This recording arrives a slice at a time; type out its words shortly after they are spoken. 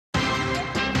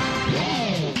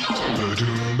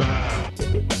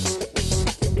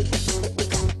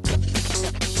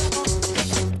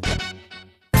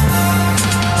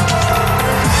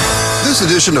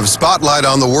edition of Spotlight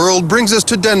on the World brings us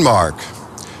to Denmark.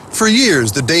 For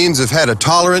years, the Danes have had a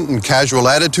tolerant and casual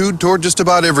attitude toward just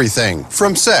about everything,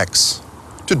 from sex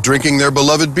to drinking their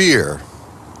beloved beer,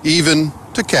 even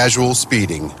to casual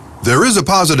speeding. There is a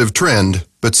positive trend,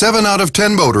 but 7 out of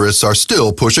 10 motorists are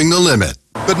still pushing the limit.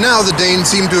 But now the Danes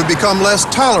seem to have become less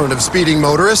tolerant of speeding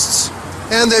motorists,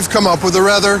 and they've come up with a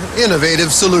rather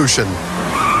innovative solution.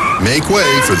 Make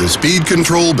way for the Speed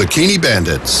Control Bikini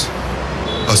Bandits,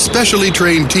 a specially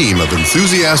trained team of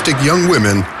enthusiastic young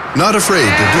women not afraid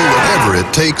to do whatever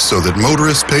it takes so that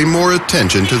motorists pay more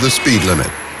attention to the speed limit.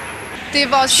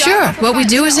 Sure, what we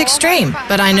do is extreme,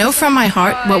 but I know from my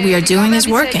heart what we are doing is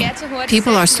working.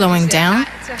 People are slowing down,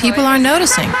 people are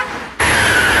noticing.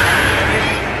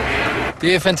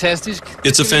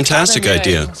 It's a fantastic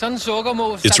idea.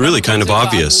 It's really kind of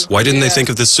obvious. Why didn't they think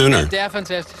of this sooner?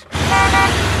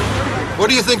 What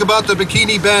do you think about the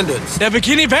Bikini Bandits? The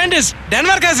Bikini Bandits!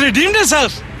 Denmark has redeemed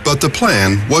itself! But the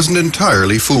plan wasn't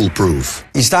entirely foolproof.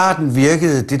 In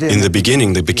the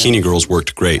beginning, the bikini girls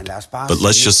worked great, but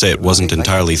let's just say it wasn't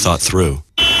entirely thought through.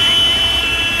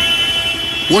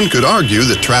 One could argue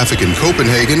that traffic in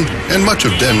Copenhagen and much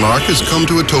of Denmark has come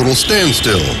to a total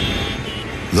standstill,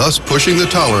 thus pushing the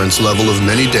tolerance level of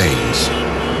many Danes.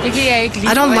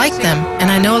 I don't like them, and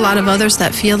I know a lot of others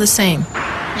that feel the same.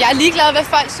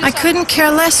 I couldn't care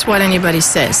less what anybody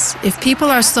says. If people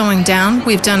are slowing down,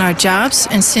 we've done our jobs,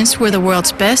 and since we're the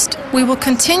world's best, we will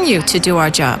continue to do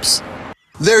our jobs.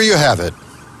 There you have it.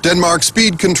 Denmark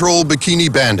Speed Control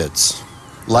Bikini Bandits.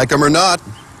 Like them or not,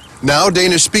 now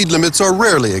Danish speed limits are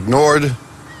rarely ignored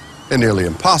and nearly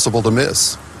impossible to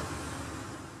miss.